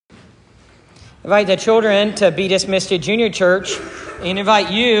Invite the children to be dismissed to junior church, and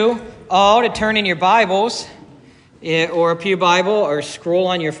invite you all to turn in your Bibles or a pew Bible or scroll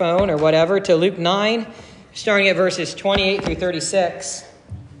on your phone or whatever to Luke 9, starting at verses 28 through 36.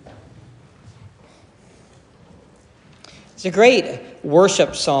 It's a great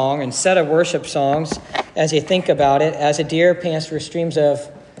worship song and set of worship songs as you think about it. As a deer pants for streams of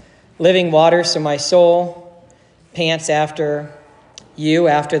living water, so my soul pants after you,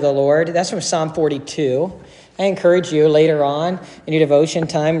 after the Lord. That's from Psalm 42. I encourage you later on in your devotion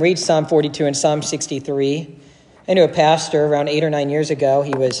time, read Psalm 42 and Psalm 63. I knew a pastor around 8 or 9 years ago.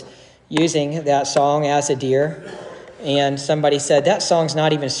 He was using that song as a deer, and somebody said, that song's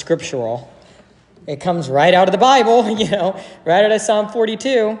not even scriptural. It comes right out of the Bible, right out of Psalm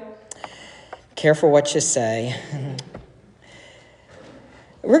 42. Careful what you say.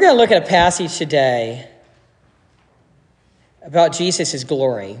 We're going to look at a passage today about Jesus'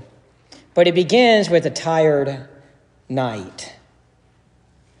 glory, but it begins with a tired night.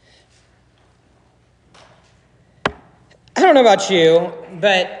 I don't know about you,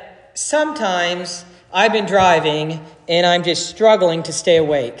 but sometimes I've been driving and I'm just struggling to stay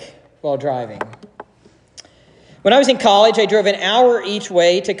awake while driving. When I was in college, I drove an hour each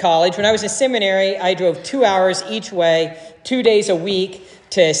way to college. When I was in seminary, I drove 2 hours each way, 2 days a week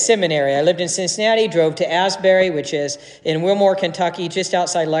to seminary. I lived in Cincinnati, drove to Asbury, which is in Wilmore, Kentucky, just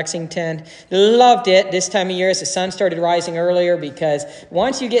outside Lexington. Loved it this time of year as the sun started rising earlier, because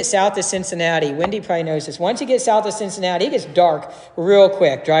once you get south of Cincinnati, Wendy probably knows this, once you get south of Cincinnati, it gets dark real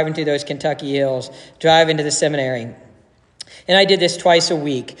quick driving through those Kentucky hills, driving to the seminary. And I did this twice a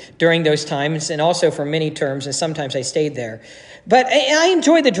week during those times, and also for many terms, and sometimes I stayed there. But I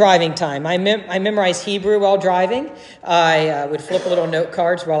enjoyed the driving time. I memorized Hebrew while driving. I would flip little note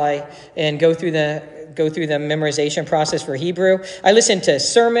cards and go through the memorization process for Hebrew. I listened to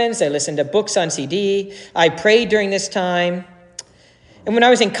sermons. I listened to books on CD. I prayed during this time. And when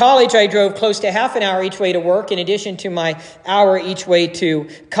I was in college, I drove close to half an hour each way to work, in addition to my hour each way to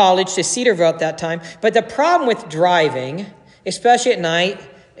college, to Cedarville at that time. But the problem with driving, especially at night,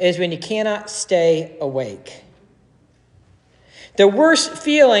 is when you cannot stay awake. The worst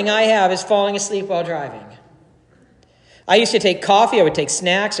feeling I have is falling asleep while driving. I used to take coffee, I would take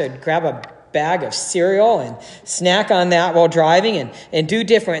snacks, I'd grab a bag of cereal and snack on that while driving and do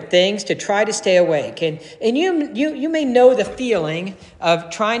different things to try to stay awake. And you may know the feeling of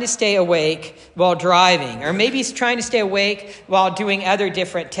trying to stay awake while driving, or maybe trying to stay awake while doing other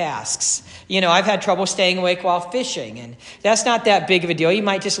different tasks. I've had trouble staying awake while fishing, and that's not that big of a deal. You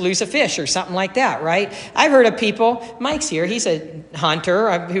might just lose a fish or something like that, right? I've heard of people, Mike's here, he's a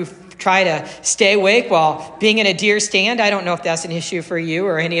hunter who try to stay awake while being in a deer stand. I don't know if that's an issue for you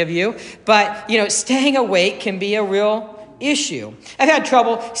or any of you, but, staying awake can be a real issue. I've had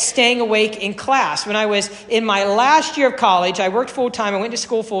trouble staying awake in class. When I was in my last year of college, I worked full-time. I went to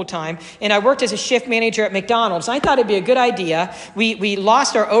school full-time, and I worked as a shift manager at McDonald's. I thought it'd be a good idea. We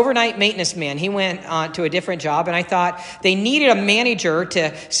lost our overnight maintenance man. He went to a different job, and I thought they needed a manager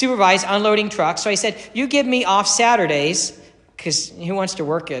to supervise unloading trucks. So I said, you give me off Saturdays, because who wants to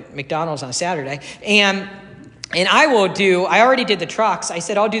work at McDonald's on Saturday? And I already did the trucks. I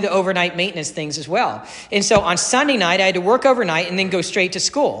said, I'll do the overnight maintenance things as well. And so on Sunday night, I had to work overnight and then go straight to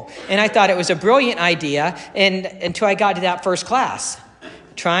school. And I thought it was a brilliant idea until I got to that first class,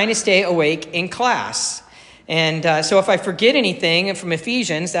 trying to stay awake in class. And so if I forget anything from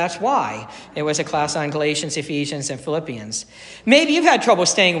Ephesians, that's why. It was a class on Galatians, Ephesians, and Philippians. Maybe you've had trouble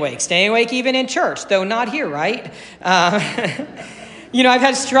staying awake even in church, though not here, right? I've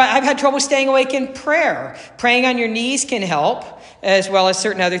had trouble staying awake in prayer. Praying on your knees can help, as well as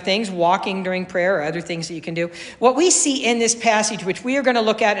certain other things, walking during prayer or other things that you can do. What we see in this passage, which we are going to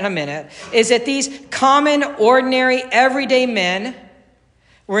look at in a minute, is that these common, ordinary, everyday men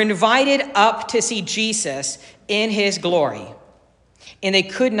were invited up to see Jesus in his glory. And they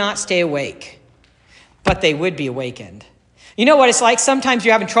could not stay awake, but they would be awakened. You know what it's like? Sometimes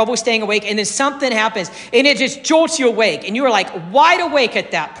you're having trouble staying awake, and then something happens, and it just jolts you awake, and you are like wide awake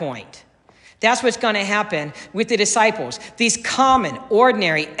at that point. That's what's going to happen with the disciples. These common,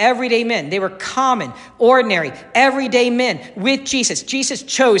 ordinary, everyday men. They were common, ordinary, everyday men with Jesus. Jesus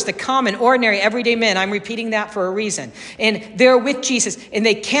chose the common, ordinary, everyday men. I'm repeating that for a reason. And they're with Jesus, and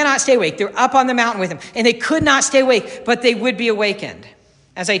they cannot stay awake. They're up on the mountain with him, and they could not stay awake, but they would be awakened.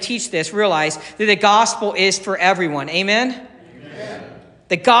 As I teach this, realize that the gospel is for everyone. Amen? Amen.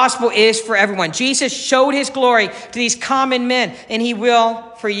 The gospel is for everyone. Jesus showed his glory to these common men, and he will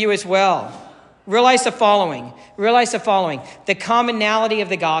for you as well. Realize the following. The commonality of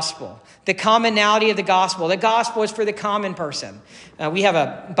the gospel. The commonality of the gospel. The gospel is for the common person. We have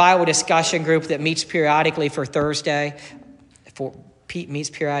a Bible discussion group that meets periodically for Thursday. Pete meets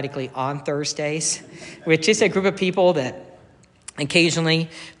periodically on Thursdays, which is a group of people that occasionally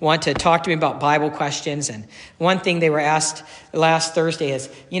want to talk to me about Bible questions. And one thing they were asked last Thursday is,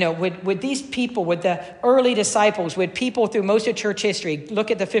 would these people, would the early disciples, would people through most of church history,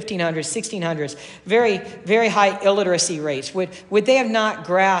 look at the 1500s, 1600s, very, very high illiteracy rates, would they have not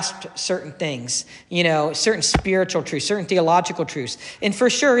grasped certain things, certain spiritual truths, certain theological truths? And for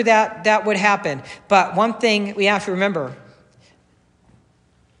sure that would happen. But one thing we have to remember,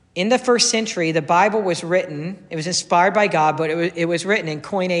 in the first century, the Bible was written, it was inspired by God, but it was written in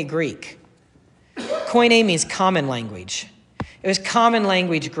Koine Greek. Koine means common language. It was common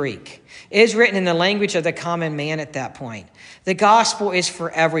language Greek. It is written in the language of the common man at that point. The gospel is for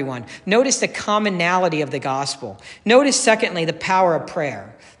everyone. Notice the commonality of the gospel. Notice, secondly, the power of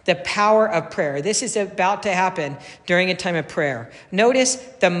prayer. The power of prayer. This is about to happen during a time of prayer. Notice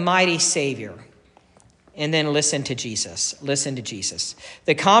the mighty Savior. And then listen to Jesus. Listen to Jesus.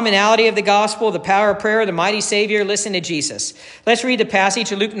 The commonality of the gospel, the power of prayer, the mighty Savior, listen to Jesus. Let's read the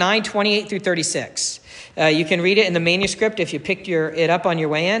passage of Luke 9, 28 through 36. You can read it in the manuscript if you picked it up on your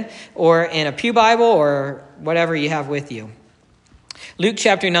way in, or in a pew Bible, or whatever you have with you. Luke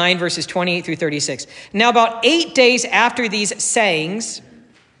chapter 9, verses 28 through 36. Now about 8 days after these sayings,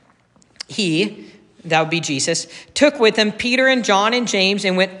 he, that would be Jesus, took with him Peter and John and James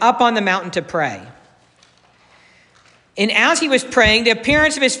and went up on the mountain to pray. And as he was praying, the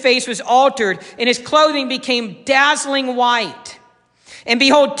appearance of his face was altered, and his clothing became dazzling white. And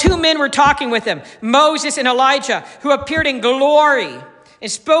behold, 2 men were talking with him, Moses and Elijah, who appeared in glory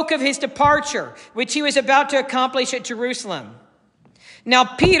and spoke of his departure, which he was about to accomplish at Jerusalem. Now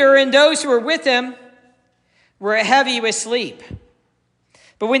Peter and those who were with him were heavy with sleep.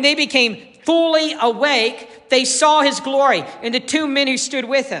 But when they became fully awake, they saw his glory and the 2 men who stood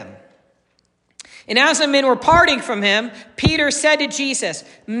with him. And as the men were parting from him, Peter said to Jesus,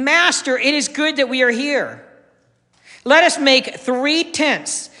 Master, it is good that we are here. Let us make 3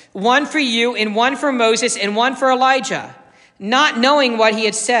 tents, one for you and one for Moses and one for Elijah. Not knowing what he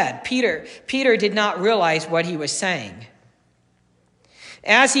had said, Peter did not realize what he was saying.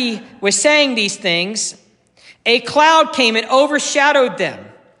 As he was saying these things, a cloud came and overshadowed them,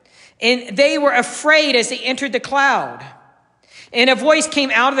 and they were afraid as they entered the cloud. And a voice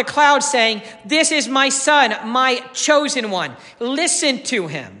came out of the cloud saying, This is my son, my chosen one. Listen to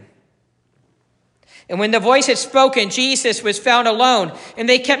him. And when the voice had spoken, Jesus was found alone. And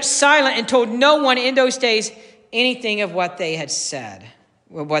they kept silent and told no one in those days anything of what they had said,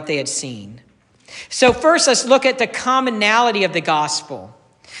 or what they had seen. So first, let's look at the commonality of the gospel.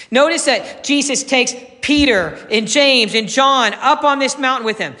 Notice that Jesus takes Peter and James and John up on this mountain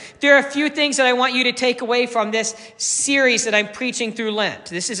with him. There are a few things that I want you to take away from this series that I'm preaching through Lent.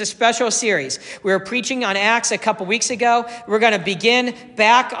 This is a special series. We were preaching on Acts a couple weeks ago. We're going to begin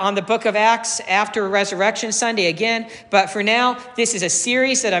back on the book of Acts after Resurrection Sunday again. But for now, this is a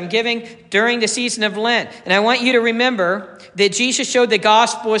series that I'm giving during the season of Lent. And I want you to remember that Jesus showed the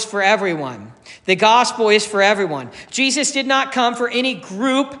gospel is for everyone. The gospel is for everyone. Jesus did not come for any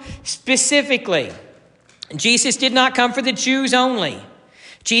group specifically. Jesus did not come for the Jews only.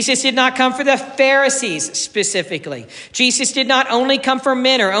 Jesus did not come for the Pharisees specifically. Jesus did not only come for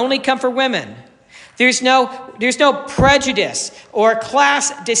men or only come for women. There's no prejudice or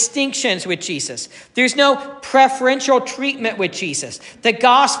class distinctions with Jesus. There's no preferential treatment with Jesus. The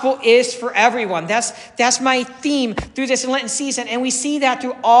gospel is for everyone. That's my theme through this Lenten season. And we see that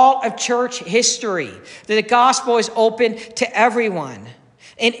through all of church history. That the gospel is open to everyone.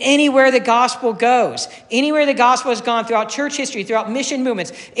 And anywhere the gospel goes, anywhere the gospel has gone throughout church history, throughout mission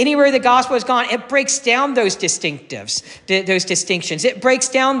movements, anywhere the gospel has gone, it breaks down those distinctives, those distinctions. It breaks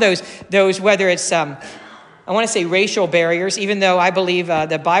down those whether it's, I want to say racial barriers, even though I believe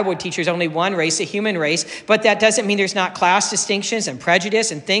the Bible teaches only one race, the human race, but that doesn't mean there's not class distinctions and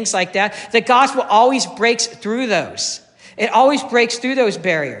prejudice and things like that. The gospel always breaks through those. It always breaks through those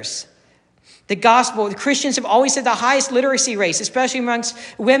barriers. The gospel, the Christians have always had the highest literacy rates, especially amongst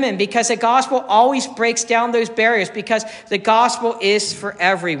women, because the gospel always breaks down those barriers, because the gospel is for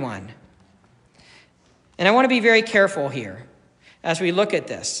everyone. And I want to be very careful here as we look at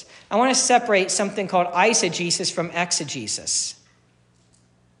this. I want to separate something called eisegesis from exegesis.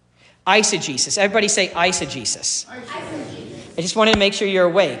 Eisegesis. Everybody say eisegesis. Eisegesis. I just wanted to make sure you're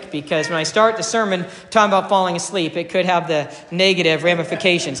awake, because when I start the sermon talking about falling asleep, it could have the negative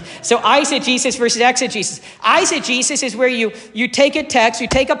ramifications. So eisegesis versus exegesis. Eisegesis is where you take a text, you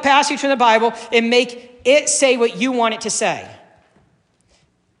take a passage from the Bible and make it say what you want it to say.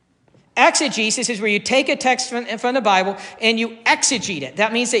 Exegesis is where you take a text from the Bible and you exegete it.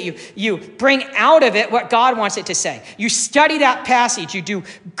 That means that you bring out of it what God wants it to say. You study that passage. You do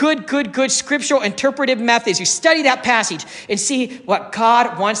good scriptural interpretive methods. You study that passage and see what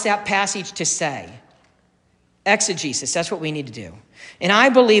God wants that passage to say. Exegesis, that's what we need to do. And I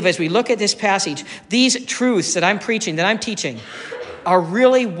believe as we look at this passage, these truths that I'm preaching, that I'm teaching, are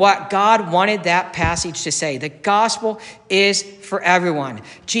really what God wanted that passage to say. The gospel is for everyone.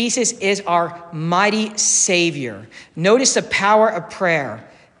 Jesus is our mighty Savior. Notice the power of prayer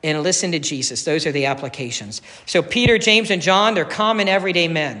and listen to Jesus. Those are the applications. So Peter, James, and John, they're common everyday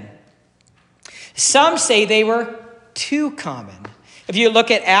men. Some say they were too common. If you look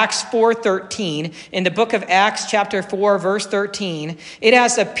at Acts 4:13, in the book of Acts chapter 4, verse 13, it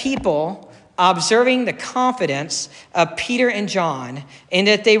has the people observing the confidence of Peter and John in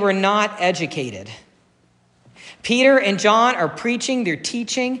that they were not educated. Peter and John are preaching, they're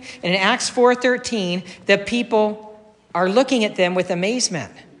teaching, and in Acts 4:13, the people are looking at them with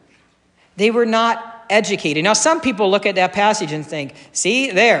amazement. They were not educated. Now, some people look at that passage and think,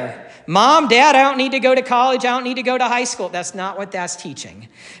 see, there, Mom, Dad, I don't need to go to college. I don't need to go to high school. That's not what that's teaching.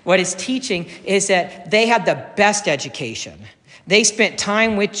 What it's teaching is that they had the best education. They spent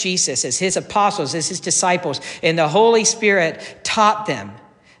time with Jesus as his apostles, as his disciples, and the Holy Spirit taught them.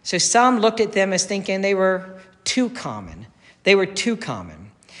 So some looked at them as thinking they were too common. They were too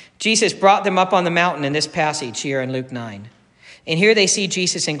common. Jesus brought them up on the mountain in this passage here in Luke 9. And here they see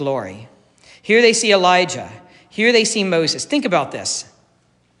Jesus in glory. Here they see Elijah. Here they see Moses. Think about this.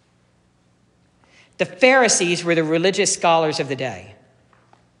 The Pharisees were the religious scholars of the day.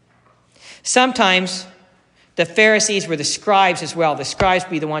 Sometimes the Pharisees were the scribes as well. The scribes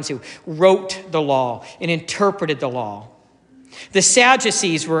would be the ones who wrote the law and interpreted the law. The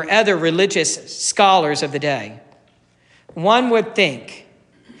Sadducees were other religious scholars of the day. One would think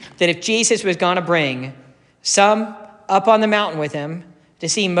that if Jesus was going to bring some up on the mountain with him to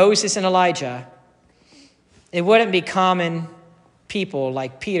see Moses and Elijah, it wouldn't be common people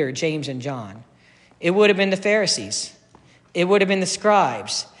like Peter, James, and John. It would have been the Pharisees. It would have been the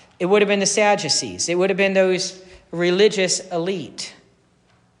scribes. It would have been the Sadducees. It would have been those religious elite.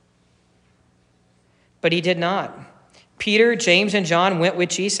 But he did not. Peter, James, and John went with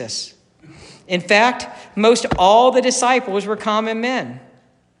Jesus. In fact, most all the disciples were common men.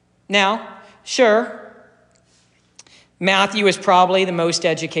 Now, sure, Matthew was probably the most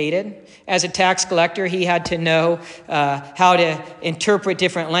educated. As a tax collector, he had to know how to interpret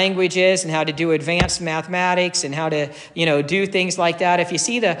different languages and how to do advanced mathematics and how to, do things like that. If you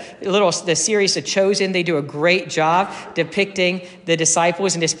see the series The Chosen, they do a great job depicting the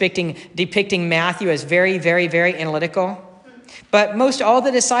disciples and depicting Matthew as very, very, very analytical. But most all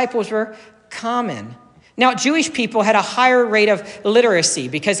the disciples were common. Now, Jewish people had a higher rate of literacy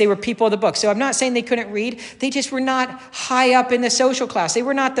because they were people of the book. So I'm not saying they couldn't read. They just were not high up in the social class. They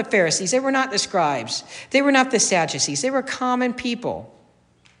were not the Pharisees. They were not the scribes. They were not the Sadducees. They were common people.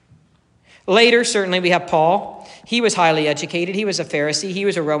 Later, certainly, we have Paul. He was highly educated. He was a Pharisee. He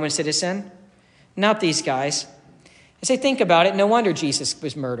was a Roman citizen. Not these guys. As I think about it, no wonder Jesus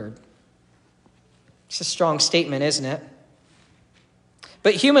was murdered. It's a strong statement, isn't it?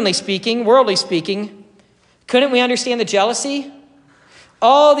 But humanly speaking, worldly speaking, couldn't we understand the jealousy?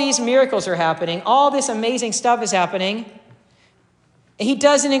 All these miracles are happening. All this amazing stuff is happening. He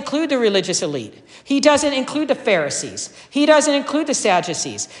doesn't include the religious elite. He doesn't include the Pharisees. He doesn't include the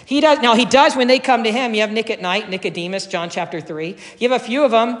Sadducees. He does when they come to him. You have Nick at night, Nicodemus, John chapter 3. You have a few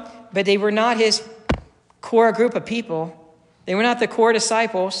of them, but they were not his core group of people. They were not the core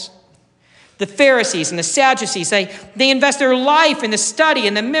disciples. The Pharisees and the Sadducees, they invest their life in the study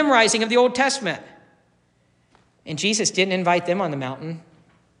and the memorizing of the Old Testament. And Jesus didn't invite them on the mountain.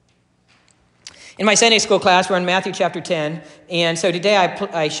 In my Sunday school class, we're in Matthew chapter 10. And so today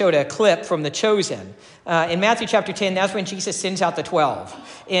I showed a clip from The Chosen. In Matthew chapter 10, that's when Jesus sends out the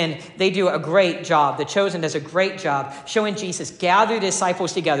 12. And they do a great job. The Chosen does a great job showing Jesus gather the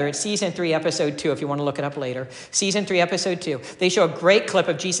disciples together. It's season 3, episode 2, if you want to look it up later. Season 3, episode 2. They show a great clip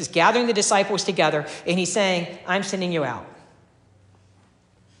of Jesus gathering the disciples together. And he's saying, I'm sending you out.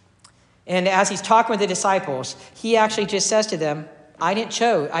 And as he's talking with the disciples, he actually just says to them, I didn't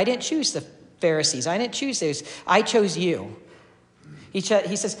choose the Pharisees. I didn't choose those. I chose you. He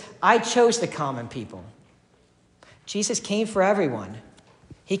says, I chose the common people. Jesus came for everyone.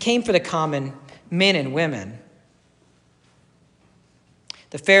 He came for the common men and women.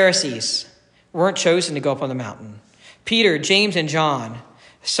 The Pharisees weren't chosen to go up on the mountain. Peter, James, and John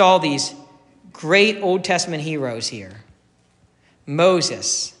saw these great Old Testament heroes here.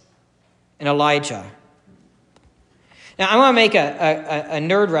 Moses and Elijah. Now, I want to make a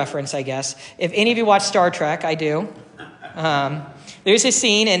nerd reference, I guess. If any of you watch Star Trek, I do. There's a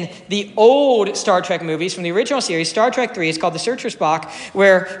scene in the old Star Trek movies from the original series, Star Trek 3, it's called The Search for Spock,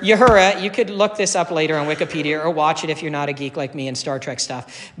 where Uhura, you could look this up later on Wikipedia or watch it if you're not a geek like me in Star Trek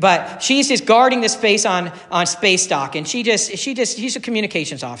stuff. But she's just guarding the space on space dock, and she's a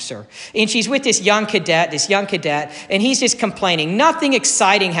communications officer. And she's with this young cadet, and he's just complaining. Nothing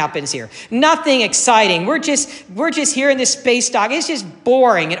exciting happens here. Nothing exciting. We're just here in this space dock. It's just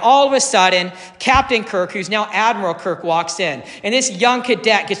boring. And all of a sudden, Captain Kirk, who's now Admiral Kirk, walks in. And this young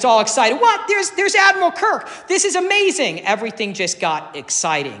cadet gets all excited. What? There's Admiral Kirk. This is amazing. Everything just got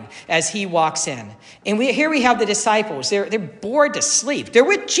exciting as he walks in. And here we have the disciples. They're bored to sleep. They're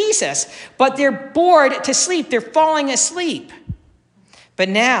with Jesus, but they're bored to sleep. They're falling asleep. But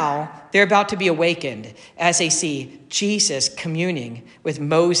now they're about to be awakened as they see Jesus communing with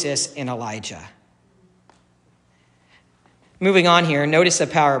Moses and Elijah. Moving on here, notice the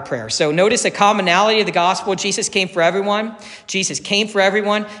power of prayer. So notice the commonality of the gospel. Jesus came for everyone. Jesus came for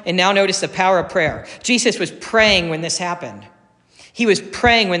everyone. And now notice the power of prayer. Jesus was praying when this happened. He was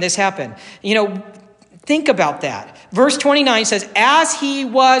praying when this happened. You know, think about that. Verse 29 says, as he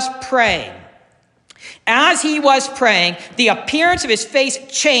was praying, the appearance of his face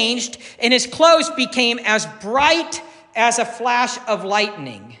changed and his clothes became as bright as a flash of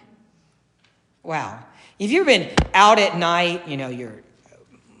lightning. Wow. If you've been out at night,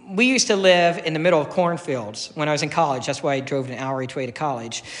 we used to live in the middle of cornfields when I was in college. That's why I drove an hour each way to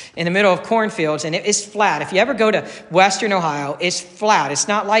college. In the middle of cornfields, and it's flat. If you ever go to Western Ohio, it's flat. It's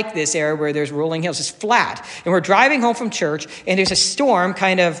not like this area where there's rolling hills. It's flat. And we're driving home from church, and there's a storm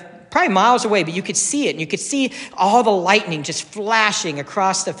kind of probably miles away, but you could see it. And you could see all the lightning just flashing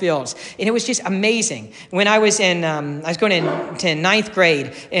across the fields. And it was just amazing. When I was going to ninth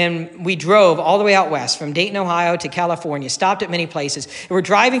grade, and we drove all the way out west from Dayton, Ohio to California, stopped at many places. And we're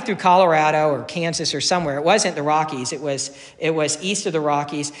driving through Colorado or Kansas or somewhere. It wasn't the Rockies. It was east of the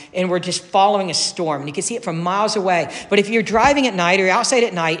Rockies. And we're just following a storm. And you can see it from miles away. But if you're driving at night or you're outside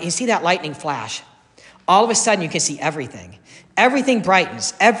at night and you see that lightning flash, all of a sudden you can see everything. Everything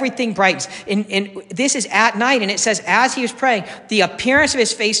brightens. And this is at night, and it says, as he was praying, the appearance of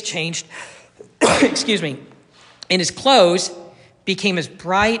his face changed, excuse me, and his clothes became as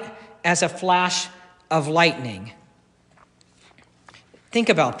bright as a flash of lightning. Think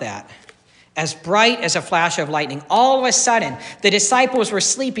about that. As bright as a flash of lightning. All of a sudden, the disciples were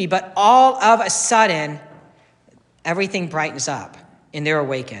sleepy, but all of a sudden, everything brightens up, and they're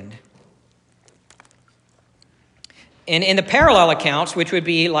awakened. And in the parallel accounts, which would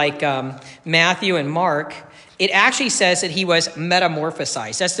be like Matthew and Mark, it actually says that he was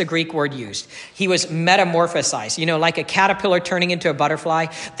metamorphosized. That's the Greek word used. He was metamorphosized. Like a caterpillar turning into a butterfly.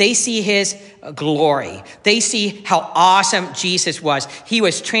 They see his glory. They see how awesome Jesus was. He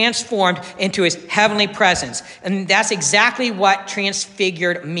was transformed into his heavenly presence. And that's exactly what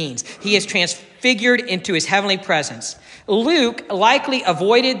transfigured means. He is transfigured into his heavenly presence. Luke likely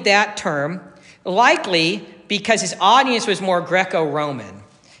avoided that term, likely because his audience was more Greco-Roman.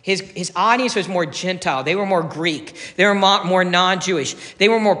 His audience was more Gentile. They were more Greek. They were more non-Jewish. They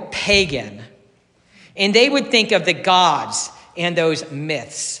were more pagan. And they would think of the gods and those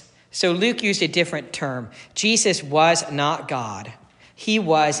myths. So Luke used a different term. Jesus was not God. He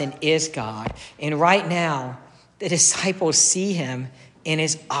was and is God. And right now, the disciples see him in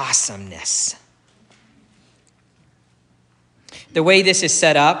his awesomeness. The way this is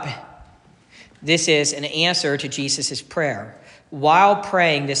set up, this is an answer to Jesus' prayer. While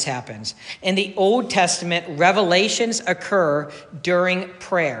praying, this happens. In the Old Testament, revelations occur during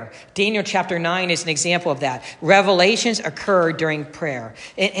prayer. Daniel chapter 9 is an example of that. Revelations occur during prayer.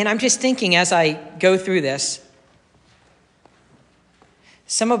 And I'm just thinking as I go through this,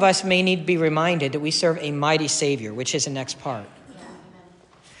 some of us may need to be reminded that we serve a mighty Savior, which is the next part.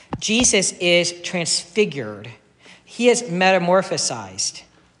 Jesus is transfigured. He is metamorphosized.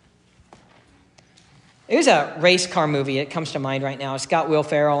 There's a race car movie that comes to mind right now. It's got Will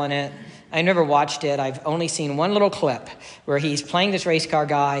Ferrell in it. I never watched it. I've only seen one little clip where he's playing this race car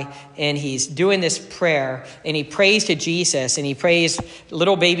guy and he's doing this prayer and he prays to Jesus and he prays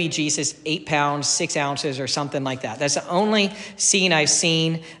little baby Jesus, 8 pounds, 6 ounces or something like that. That's the only scene I've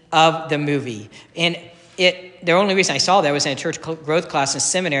seen of the movie. And the only reason I saw that was in a church growth class in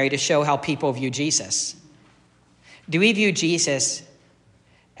seminary to show how people view Jesus. Do we view Jesus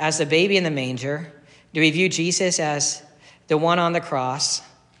as the baby in the manger? Do we view Jesus as the one on the cross?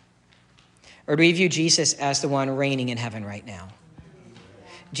 Or do we view Jesus as the one reigning in heaven right now?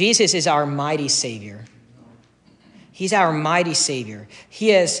 Jesus is our mighty Savior. He's our mighty Savior.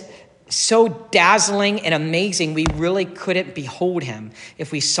 He is so dazzling and amazing, we really couldn't behold him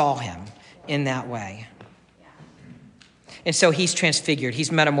if we saw him in that way. And so he's transfigured. He's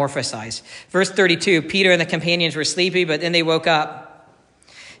metamorphosized. Verse 32, Peter and the companions were sleepy, but then they woke up.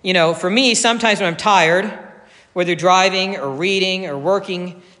 You know, for me, sometimes when I'm tired, whether driving or reading or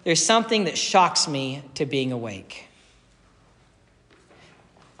working, there's something that shocks me to being awake.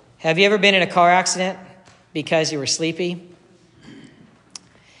 Have you ever been in a car accident because you were sleepy?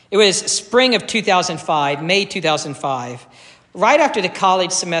 It was spring of 2005, May 2005. Right after the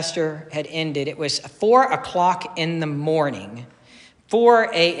college semester had ended, it was 4 o'clock in the morning, 4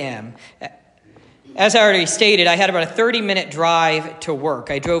 a.m. As I already stated, I had about a 30-minute drive to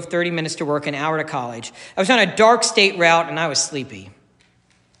work. I drove 30 minutes to work, an hour to college. I was on a dark state route, and I was sleepy.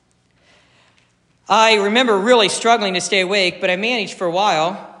 I remember really struggling to stay awake, but I managed for a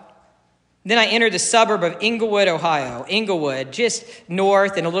while. Then I entered the suburb of Englewood, Ohio. Englewood, just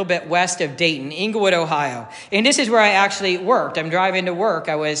north and a little bit west of Dayton, Englewood, Ohio. And this is where I actually worked. I'm driving to work.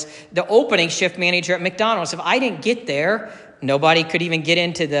 I was the opening shift manager at McDonald's. If I didn't get there, nobody could even get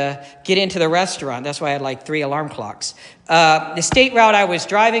into the restaurant. That's why I had like 3 alarm clocks. The state route I was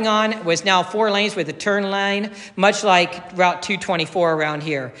driving on was now 4 lanes with a turn lane, much like Route 224 around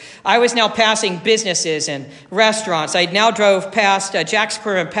here. I was now passing businesses and restaurants. I now drove past Jack's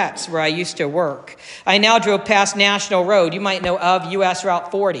Square and Pets, where I used to work. I now drove past National Road. You might know of US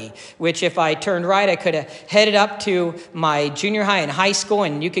Route 40, which if I turned right, I could have headed up to my junior high and high school,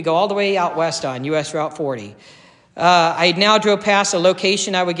 and you could go all the way out west on US Route 40. I now drove past a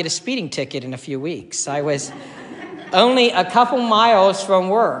location I would get a speeding ticket in a few weeks. I was only a couple miles from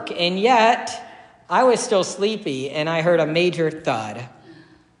work, and yet I was still sleepy, and I heard a major thud.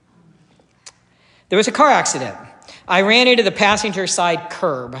 There was a car accident. I ran into the passenger side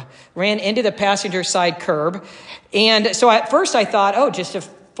curb, and so at first I thought, oh, just a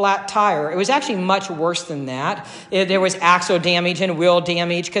flat tire. It was actually much worse than that. There was axle damage and wheel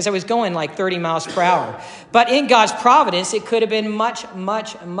damage because I was going like 30 miles per hour. But in God's providence, it could have been much,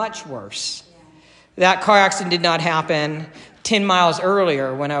 much, much worse. That car accident did not happen 10 miles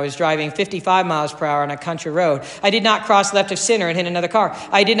earlier when I was driving 55 miles per hour on a country road. I did not cross left of center and hit another car.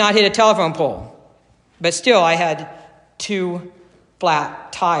 I did not hit a telephone pole. But still, I had 2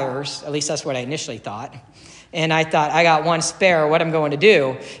 flat tires. At least that's what I initially thought. And I thought, I got 1 spare, what I'm going to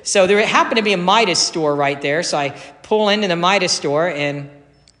do. So there happened to be a Midas store right there. So I pull into the Midas store, and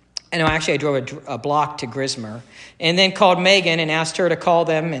actually I drove a block to Grismer. And then called Megan and asked her to call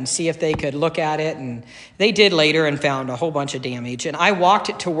them and see if they could look at it. And they did later and found a whole bunch of damage. And I walked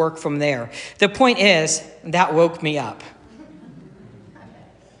it to work from there. The point is, that woke me up.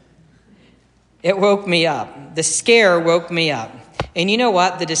 It woke me up. The scare woke me up. And you know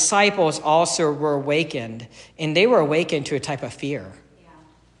what? The disciples also were awakened, and they were awakened to a type of fear. Yeah.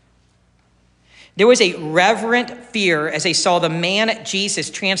 There was a reverent fear as they saw the man Jesus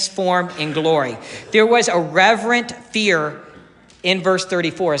transformed in glory. There was a reverent fear in verse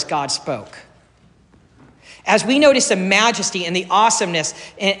 34 as God spoke. As we notice the majesty and the awesomeness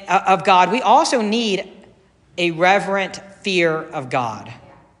of God, we also need a reverent fear of God.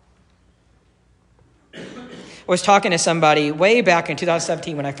 I was talking to somebody way back in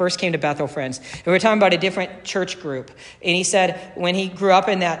 2017 when I first came to Bethel Friends. And we were talking about a different church group. And he said when he grew up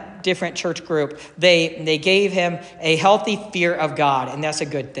in that different church group, they gave him a healthy fear of God, and that's a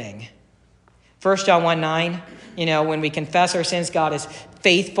good thing. 1 John 1:9, when we confess our sins, God is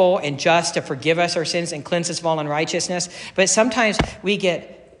faithful and just to forgive us our sins and cleanse us of all unrighteousness. But sometimes we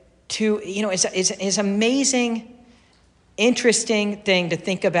get too, it's amazing, interesting thing to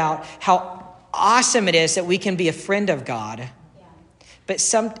think about how awesome it is that we can be a friend of God. Yeah.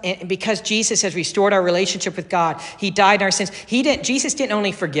 But because Jesus has restored our relationship with God, he died in our sins. Jesus didn't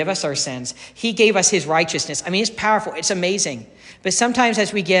only forgive us our sins, he gave us his righteousness. I mean, it's powerful, it's amazing. But sometimes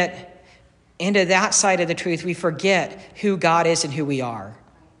as we get into that side of the truth, we forget who God is and who we are.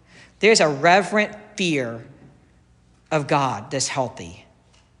 There's a reverent fear of God that's healthy.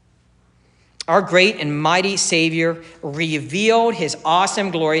 Our great and mighty Savior revealed his awesome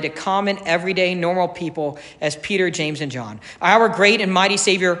glory to common, everyday, normal people as Peter, James, and John. Our great and mighty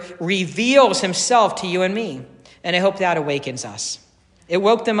Savior reveals himself to you and me. And I hope that awakens us. It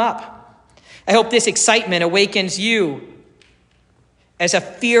woke them up. I hope this excitement awakens you as a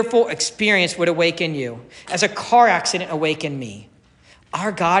fearful experience would awaken you, as a car accident awakened me.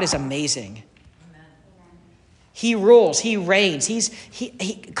 Our God is amazing. He rules. He reigns.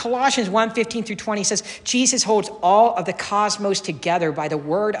 Colossians 1:15 through 20 says, Jesus holds all of the cosmos together by the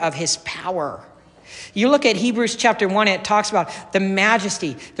word of his power. You look at Hebrews chapter 1, and it talks about the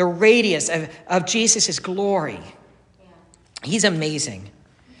majesty, the radiance of Jesus' glory. He's amazing.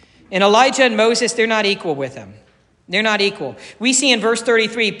 And Elijah and Moses, they're not equal with him. They're not equal. We see in verse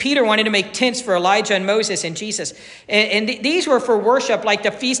 33, Peter wanted to make tents for Elijah and Moses and Jesus. And these were for worship like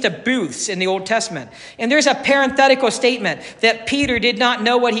the Feast of Booths in the Old Testament. And there's a parenthetical statement that Peter did not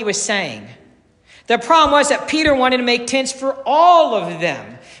know what he was saying. The problem was that Peter wanted to make tents for all of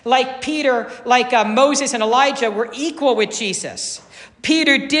them. Like Moses and Elijah were equal with Jesus.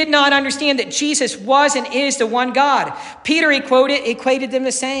 Peter did not understand that Jesus was and is the one God. Peter equated them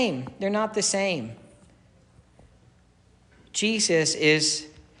the same. They're not the same. Jesus is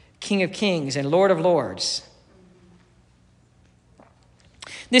King of Kings and Lord of Lords.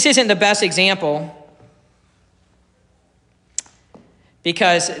 This isn't the best example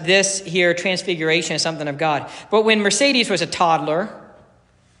because this here, transfiguration, is something of God. But when Mercedes was a toddler,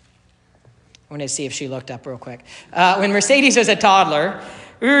 I want to see if she looked up real quick. When Mercedes was a toddler,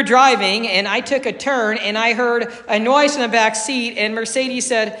 we were driving and I took a turn and I heard a noise in the back seat and Mercedes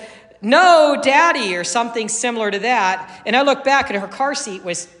said, "No, Daddy," or something similar to that. And I looked back and her car seat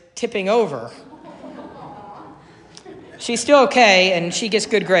was tipping over. She's still okay and she gets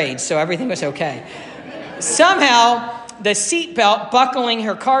good grades, so everything was okay. Somehow, the seatbelt buckling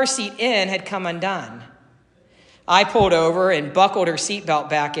her car seat in had come undone. I pulled over and buckled her seatbelt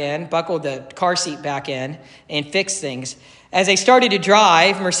back in, buckled the car seat back in, and fixed things. As I started to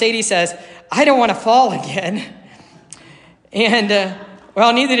drive, Mercedes says, "I don't want to fall again." And,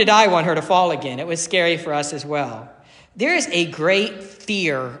 well, neither did I want her to fall again. It was scary for us as well. There is a great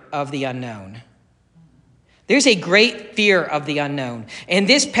fear of the unknown. There's a great fear of the unknown. In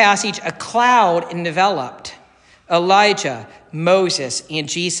this passage, a cloud enveloped Elijah, Moses, and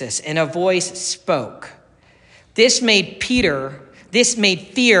Jesus, and a voice spoke. This made fear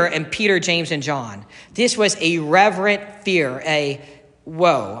in Peter, James, and John. This was a reverent fear,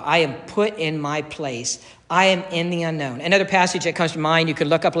 whoa, I am put in my place. I am in the unknown. Another passage that comes to mind, you could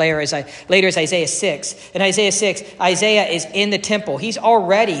look up later, is Isaiah 6. In Isaiah 6, Isaiah is in the temple. He's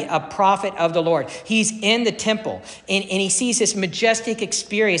already a prophet of the Lord. He's in the temple, and he sees this majestic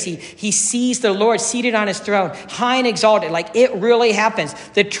experience. He sees the Lord seated on his throne, high and exalted, like it really happens.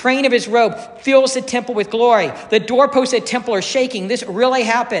 The train of his robe fills the temple with glory. The doorposts of the temple are shaking. This really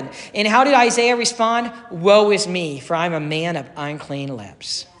happened. And how did Isaiah respond? "Woe is me, for I'm a man of unclean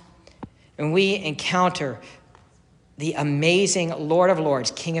lips." And we encounter the amazing Lord of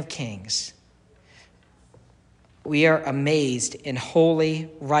Lords, King of Kings, we are amazed in holy,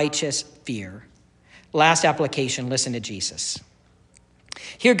 righteous fear. Last application, listen to Jesus.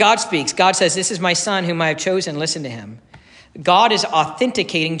 Here God speaks. God says, "This is my son whom I have chosen. Listen to him." God is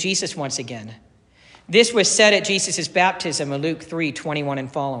authenticating Jesus once again. This was said at Jesus' baptism in Luke 3:21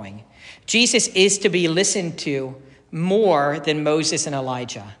 and following. Jesus is to be listened to more than Moses and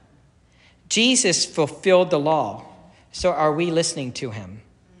Elijah. Jesus fulfilled the law. So are we listening to him?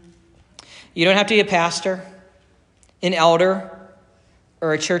 You don't have to be a pastor, an elder,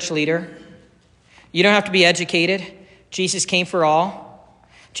 or a church leader. You don't have to be educated. Jesus came for all.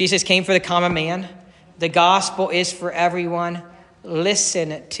 Jesus came for the common man. The gospel is for everyone.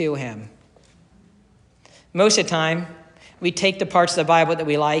 Listen to him. Most of the time, we take the parts of the Bible that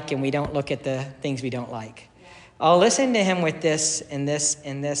we like and we don't look at the things we don't like. I'll listen to him with this and this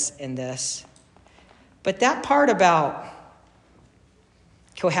and this and this. But that part about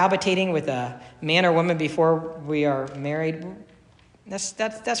cohabitating with a man or woman before we are married,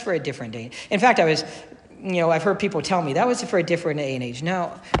 that's for a different day. In fact, I've heard people tell me that was for a different day and age.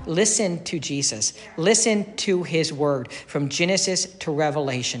 No, listen to Jesus. Listen to his word from Genesis to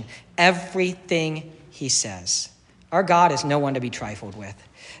Revelation. Everything he says. Our God is no one to be trifled with.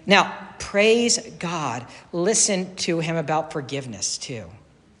 Now, praise God. Listen to him about forgiveness too.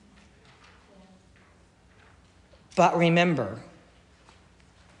 But remember,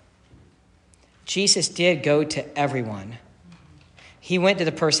 Jesus did go to everyone. He went to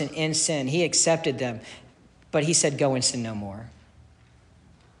the person in sin. He accepted them, but he said, "Go and sin no more."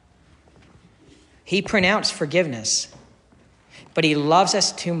 He pronounced forgiveness, but he loves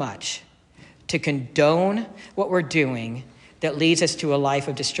us too much to condone what we're doing that leads us to a life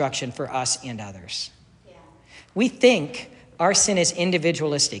of destruction for us and others. Yeah. We think our sin is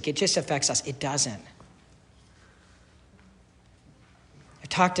individualistic. It just affects us. It doesn't. I've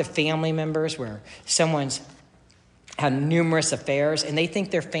talked to family members where someone's had numerous affairs and they think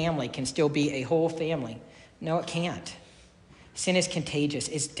their family can still be a whole family. No, it can't. Sin is contagious.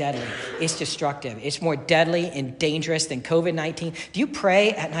 It's deadly. It's destructive. It's more deadly and dangerous than COVID-19. Do you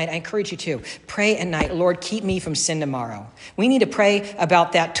pray at night? I encourage you to. Pray at night. Lord, keep me from sin tomorrow. We need to pray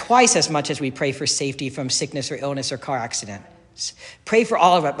about that twice as much as we pray for safety from sickness or illness or car accidents. Pray for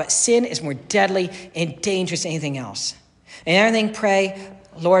all of it, but sin is more deadly and dangerous than anything else. And everything, pray,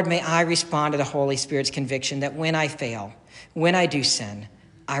 Lord, may I respond to the Holy Spirit's conviction that when I fail, when I do sin,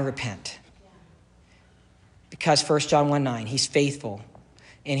 I repent. Because 1 John 1:9, he's faithful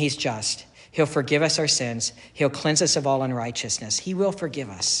and he's just. He'll forgive us our sins. He'll cleanse us of all unrighteousness. He will forgive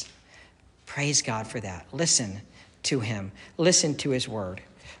us. Praise God for that. Listen to him. Listen to his word.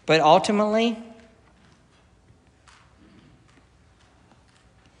 But ultimately,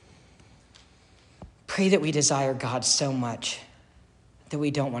 pray that we desire God so much that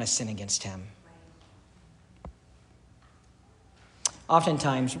we don't want to sin against him.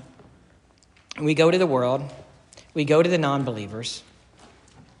 Oftentimes, we go to the world, we go to the non-believers,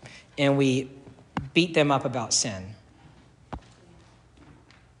 and we beat them up about sin.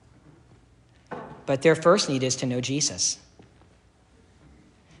 But their first need is to know Jesus.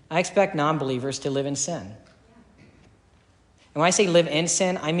 I expect non-believers to live in sin. And when I say live in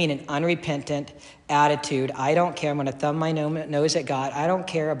sin, I mean an unrepentant attitude. I don't care. I'm going to thumb my nose at God. I don't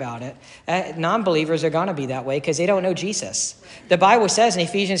care about it. Non-believers are going to be that way because they don't know Jesus. The Bible says in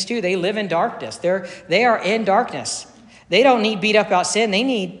Ephesians 2, they live in darkness. They are in darkness. They don't need beat up about sin. They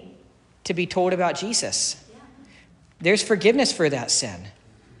need to be told about Jesus. There's forgiveness for that sin.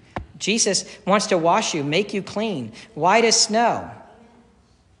 Jesus wants to wash you, make you clean, white as snow.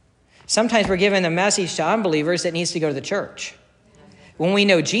 Sometimes we're given the message to unbelievers that needs to go to the church. When we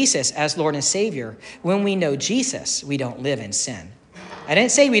know Jesus as Lord and Savior, when we know Jesus, we don't live in sin. I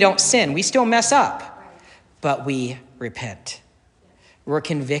didn't say we don't sin. We still mess up, but we repent. We're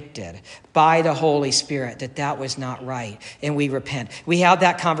convicted by the Holy Spirit that was not right, and we repent. We have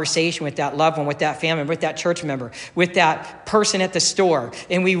that conversation with that loved one, with that family, with that church member, with that person at the store,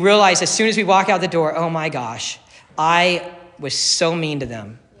 and we realize as soon as we walk out the door, oh my gosh, I was so mean to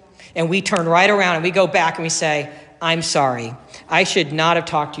them. And we turn right around and we go back and we say, I'm sorry. I should not have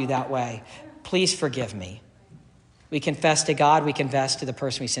talked to you that way. Please forgive me. We confess to God. We confess to the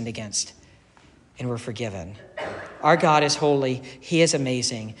person we sinned against. And we're forgiven. Our God is holy. He is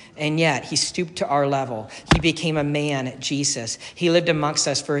amazing. And yet he stooped to our level. He became a man, Jesus. He lived amongst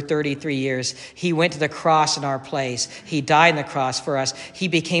us for 33 years. He went to the cross in our place. He died on the cross for us. He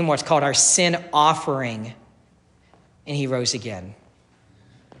became what's called our sin offering. And he rose again.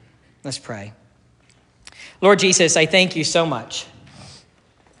 Let's pray. Lord Jesus, I thank you so much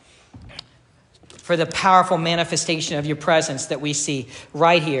for the powerful manifestation of your presence that we see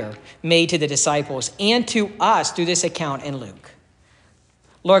right here, made to the disciples and to us through this account in Luke.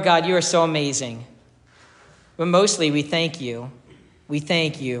 Lord God, you are so amazing. But mostly we thank you. We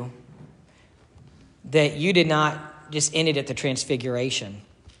thank you that you did not just end it at the transfiguration.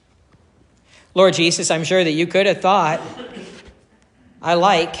 Lord Jesus, I'm sure that you could have thought, I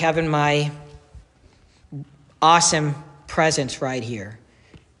like having my awesome presence right here,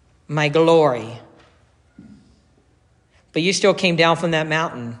 my glory. But you still came down from that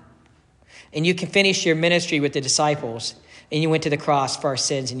mountain, and you can finish your ministry with the disciples, and you went to the cross for our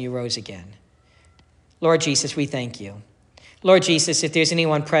sins, and you rose again. Lord Jesus, we thank you. Lord Jesus, if there's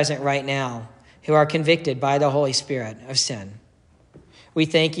anyone present right now who are convicted by the Holy Spirit of sin, we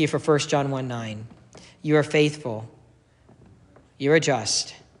thank you for 1 John 1:9. You are faithful. You are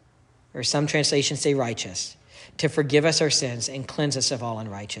just, or some translations say righteous, to forgive us our sins and cleanse us of all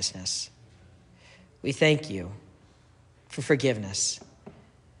unrighteousness. We thank you for forgiveness.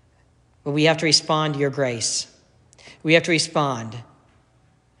 But we have to respond to your grace. We have to respond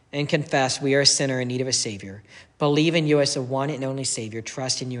and confess we are a sinner in need of a Savior. Believe in you as the one and only Savior.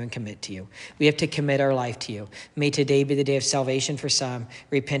 Trust in you and commit to you. We have to commit our life to you. May today be the day of salvation for some,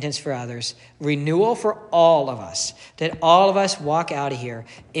 repentance for others, renewal for all of us, that all of us walk out of here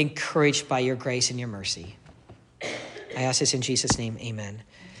encouraged by your grace and your mercy. I ask this in Jesus' name, amen.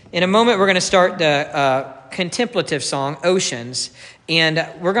 In a moment, we're going to start the contemplative song, Oceans, and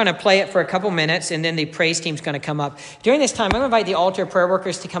we're going to play it for a couple minutes, and then the praise team's going to come up. During this time, I'm going to invite the altar prayer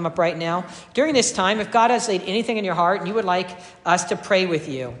workers to come up right now. During this time, if God has laid anything in your heart and you would like us to pray with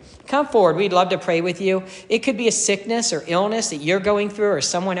you, come forward. We'd love to pray with you. It could be a sickness or illness that you're going through or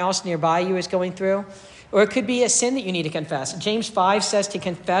someone else nearby you is going through, or it could be a sin that you need to confess. James 5 says to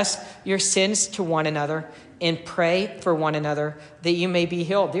confess your sins to one another and pray for one another that you may be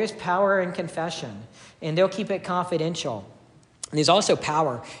healed. There's power in confession, and they'll keep it confidential. And there's also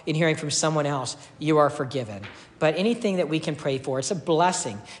power in hearing from someone else, you are forgiven. But anything that we can pray for, it's a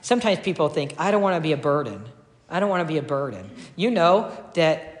blessing. Sometimes people think, I don't want to be a burden. I don't want to be a burden. You know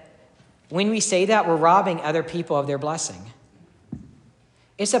that when we say that, we're robbing other people of their blessing.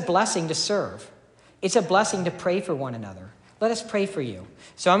 It's a blessing to serve. It's a blessing to pray for one another. Let us pray for you.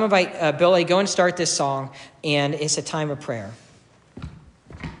 So I'm going to invite Billy, go and start this song, and it's a time of prayer.